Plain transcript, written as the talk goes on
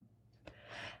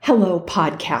Hello,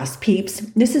 podcast peeps.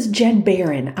 This is Jen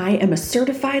Barron. I am a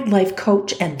certified life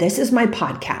coach, and this is my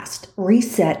podcast,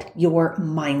 Reset Your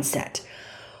Mindset.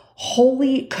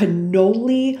 Holy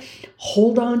cannoli,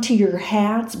 hold on to your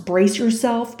hats, brace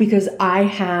yourself, because I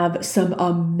have some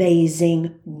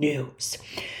amazing news.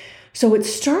 So it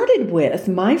started with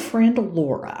my friend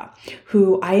Laura,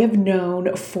 who I have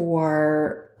known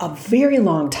for a very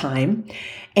long time.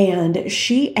 And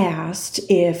she asked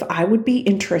if I would be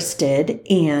interested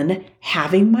in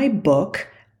having my book,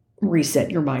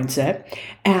 Reset Your Mindset,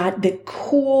 at the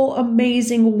cool,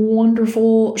 amazing,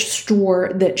 wonderful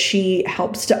store that she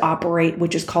helps to operate,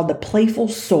 which is called the Playful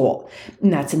Soul.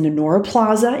 And that's in the Nora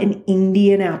Plaza in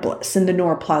Indianapolis, in the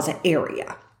Nora Plaza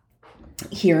area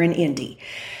here in Indy.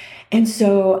 And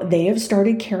so they have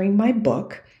started carrying my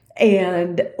book.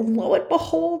 And lo and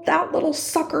behold, that little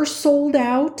sucker sold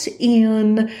out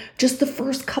in just the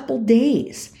first couple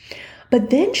days. But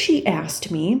then she asked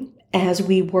me, as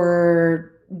we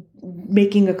were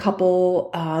making a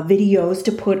couple videos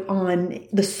to put on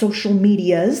the social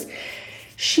medias,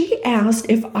 she asked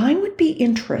if I would be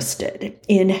interested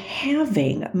in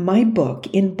having my book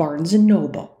in Barnes &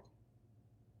 Noble.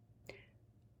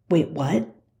 Wait,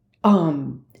 what?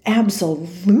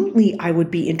 Absolutely, I would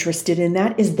be interested in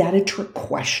that. Is that a trick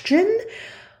question?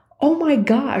 Oh my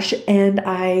gosh. And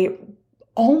I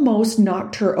almost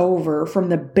knocked her over from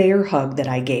the bear hug that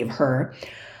I gave her.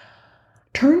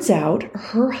 Turns out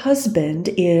her husband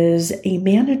is a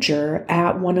manager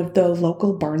at one of the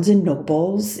local Barnes &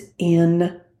 Nobles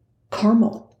in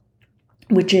Carmel,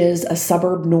 which is a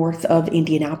suburb north of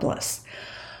Indianapolis.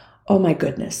 Oh my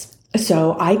goodness.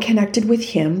 So I connected with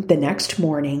him the next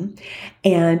morning,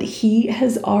 and he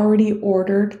has already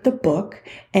ordered the book,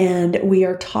 and we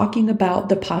are talking about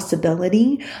the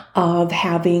possibility of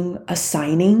having a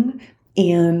signing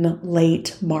in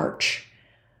late March.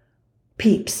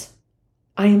 Peeps,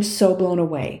 I am so blown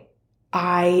away.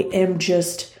 I am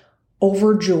just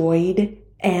overjoyed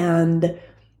and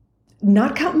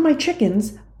not counting my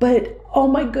chickens, but oh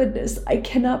my goodness, I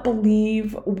cannot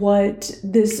believe what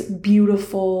this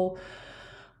beautiful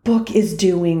book is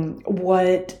doing,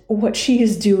 what she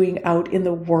is doing out in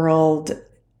the world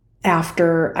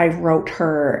after I wrote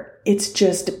her. It's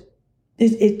just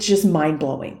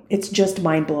mind-blowing. It's just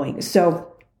mind-blowing.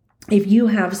 So if you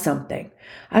have something,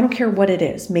 I don't care what it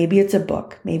is, maybe it's a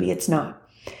book, maybe it's not,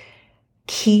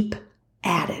 keep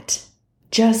at it.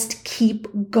 Just keep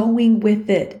going with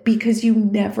it, because you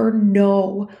never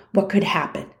know what could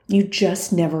happen. You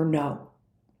just never know.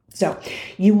 So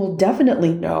you will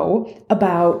definitely know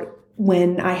about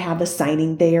when I have a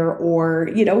signing there, or,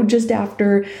 just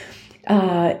after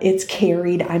it's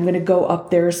carried, I'm going to go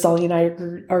up there. Sully and I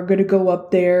are going to go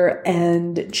up there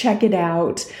and check it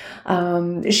out.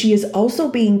 She is also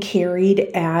being carried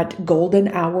at Golden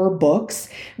Hour Books,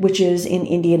 which is in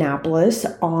Indianapolis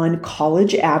on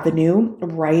College Avenue,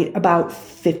 right about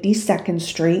 52nd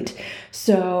Street.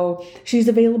 So she's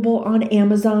available on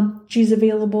Amazon. She's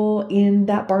available in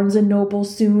that Barnes & Noble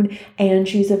soon, and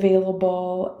she's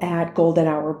available at Golden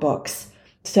Hour Books.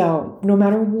 So no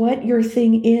matter what your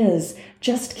thing is,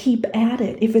 just keep at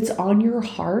it. If it's on your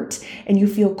heart and you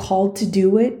feel called to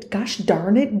do it, gosh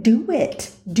darn it, do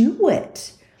it. Do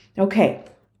it. Okay,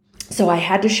 so I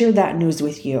had to share that news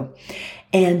with you.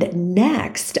 And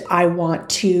next, I want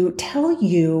to tell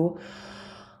you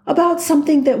about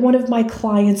something that one of my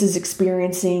clients is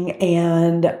experiencing.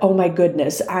 And oh my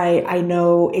goodness, I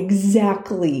know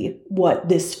exactly what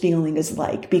this feeling is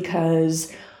like,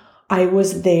 because I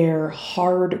was there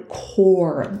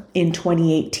hardcore in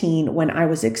 2018 when I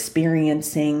was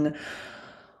experiencing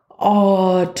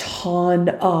a ton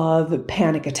of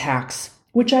panic attacks,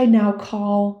 which I now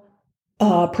call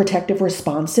protective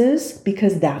responses,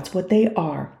 because that's what they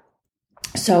are.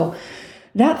 So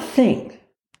that thing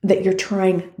that you're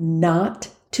trying not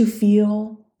to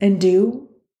feel and do,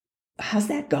 how's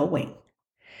that going?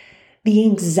 The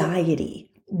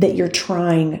anxiety that you're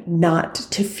trying not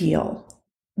to feel,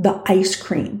 the ice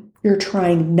cream you're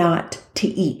trying not to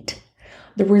eat,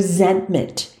 the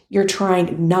resentment you're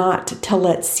trying not to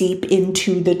let seep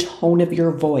into the tone of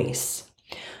your voice,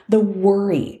 the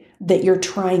worry that you're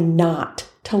trying not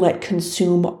to let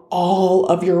consume all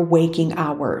of your waking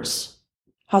hours.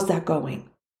 How's that going?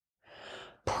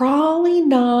 Probably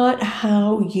not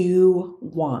how you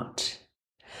want,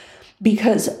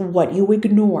 because what you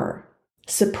ignore,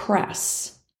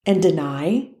 suppress, and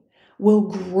deny will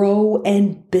grow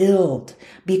and build,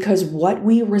 because what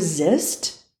we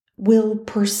resist will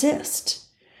persist,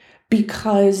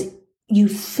 because you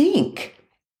think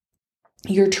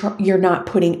you're not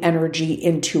putting energy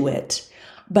into it,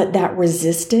 but that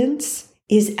resistance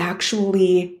is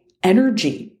actually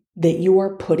energy that you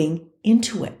are putting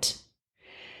into it.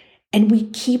 And we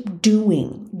keep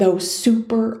doing those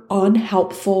super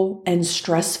unhelpful and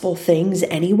stressful things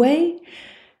anyway,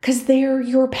 because they're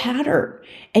your pattern.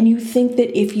 And you think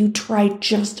that if you try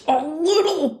just a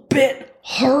little bit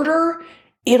harder,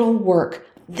 it'll work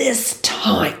this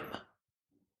time.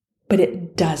 But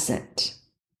it doesn't.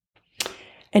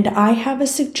 And I have a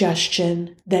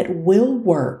suggestion that will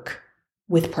work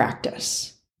with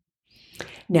practice.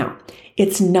 Now,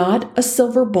 it's not a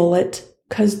silver bullet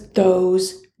because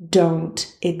those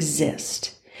don't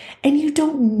exist. And you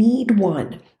don't need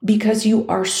one because you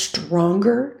are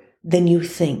stronger than you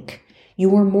think.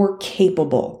 You are more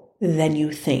capable than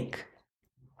you think.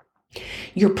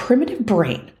 Your primitive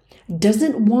brain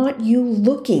doesn't want you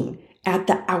looking at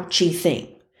the ouchy thing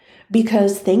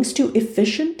because thanks to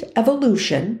efficient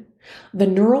evolution, the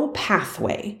neural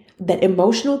pathway that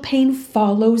emotional pain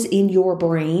follows in your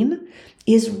brain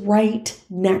is right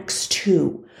next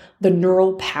to the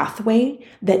neural pathway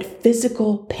that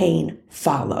physical pain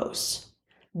follows.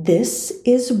 This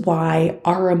is why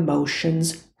our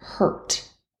emotions hurt.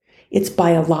 It's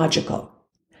biological.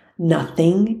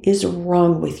 Nothing is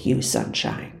wrong with you,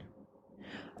 sunshine.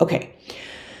 Okay,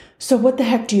 so what the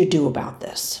heck do you do about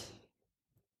this?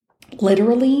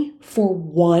 Literally, for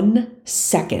 1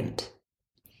 second,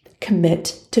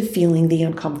 commit to feeling the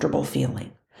uncomfortable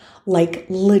feeling. Like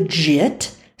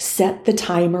legit, set the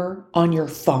timer on your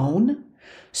phone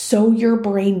so your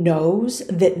brain knows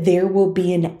that there will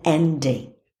be an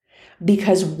ending.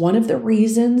 Because one of the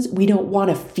reasons we don't want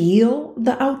to feel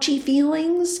the ouchy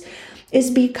feelings is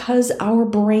because our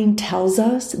brain tells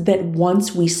us that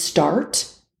once we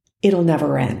start, it'll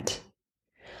never end.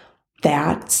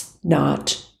 That's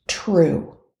not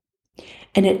true.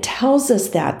 And it tells us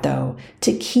that, though,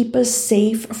 to keep us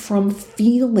safe from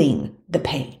feeling the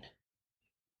pain.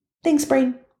 Thanks,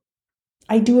 brain.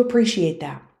 I do appreciate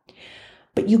that.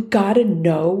 But you gotta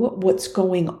know what's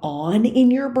going on in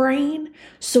your brain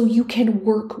so you can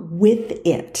work with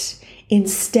it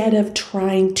instead of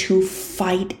trying to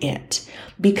fight it,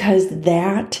 because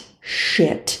that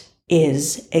shit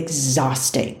is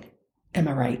exhausting. Am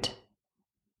I right?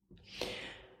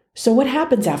 So what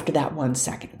happens after that 1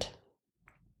 second?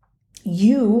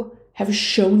 You have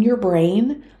shown your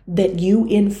brain that you,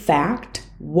 in fact,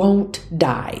 won't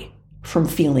die from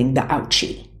feeling the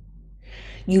ouchie.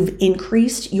 You've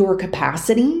increased your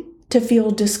capacity to feel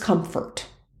discomfort.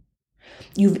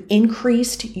 You've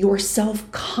increased your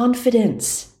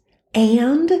self-confidence,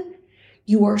 and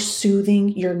you are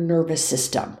soothing your nervous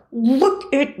system.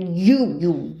 Look at you,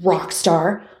 you rock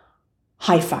star.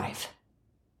 High five.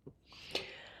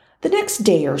 The next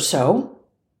day or so,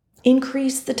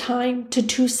 increase the time to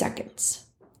 2 seconds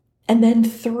and then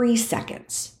 3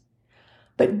 seconds.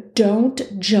 But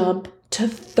don't jump to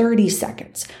 30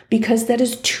 seconds because that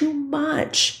is too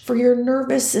much for your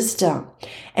nervous system.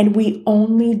 And we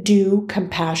only do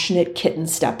compassionate kitten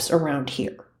steps around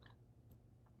here.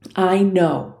 I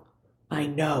know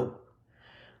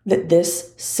that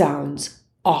this sounds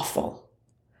awful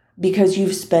because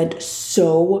you've spent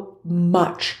so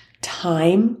much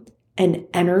time and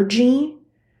energy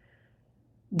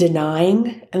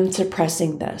denying and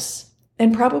suppressing this,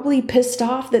 and probably pissed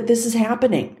off that this is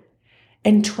happening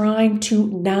and trying to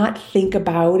not think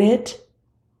about it.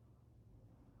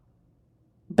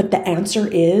 But the answer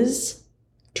is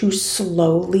to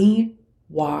slowly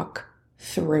walk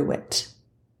through it.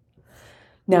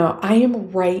 Now, I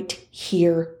am right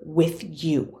here with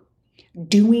you,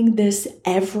 doing this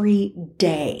every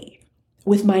day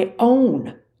with my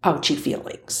own ouchy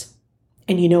feelings.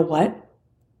 And you know what?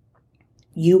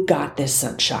 You got this,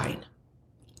 sunshine.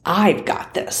 I've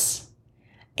got this.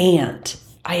 And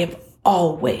I have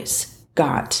always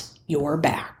got your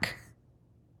back.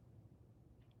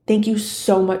 Thank you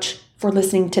so much for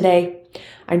listening today.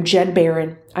 I'm Jen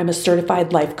Barron. I'm a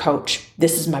certified life coach.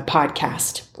 This is my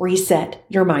podcast, Reset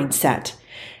Your Mindset.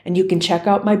 And you can check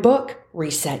out my book,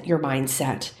 Reset Your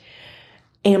Mindset.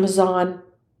 Amazon,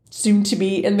 soon to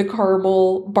be in the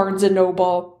Carmel, Barnes &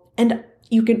 Noble, and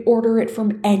you can order it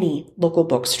from any local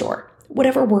bookstore,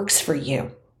 whatever works for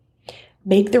you.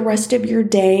 Make the rest of your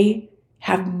day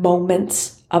have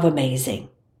moments of amazing.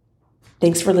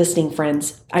 Thanks for listening,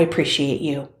 friends. I appreciate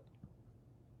you.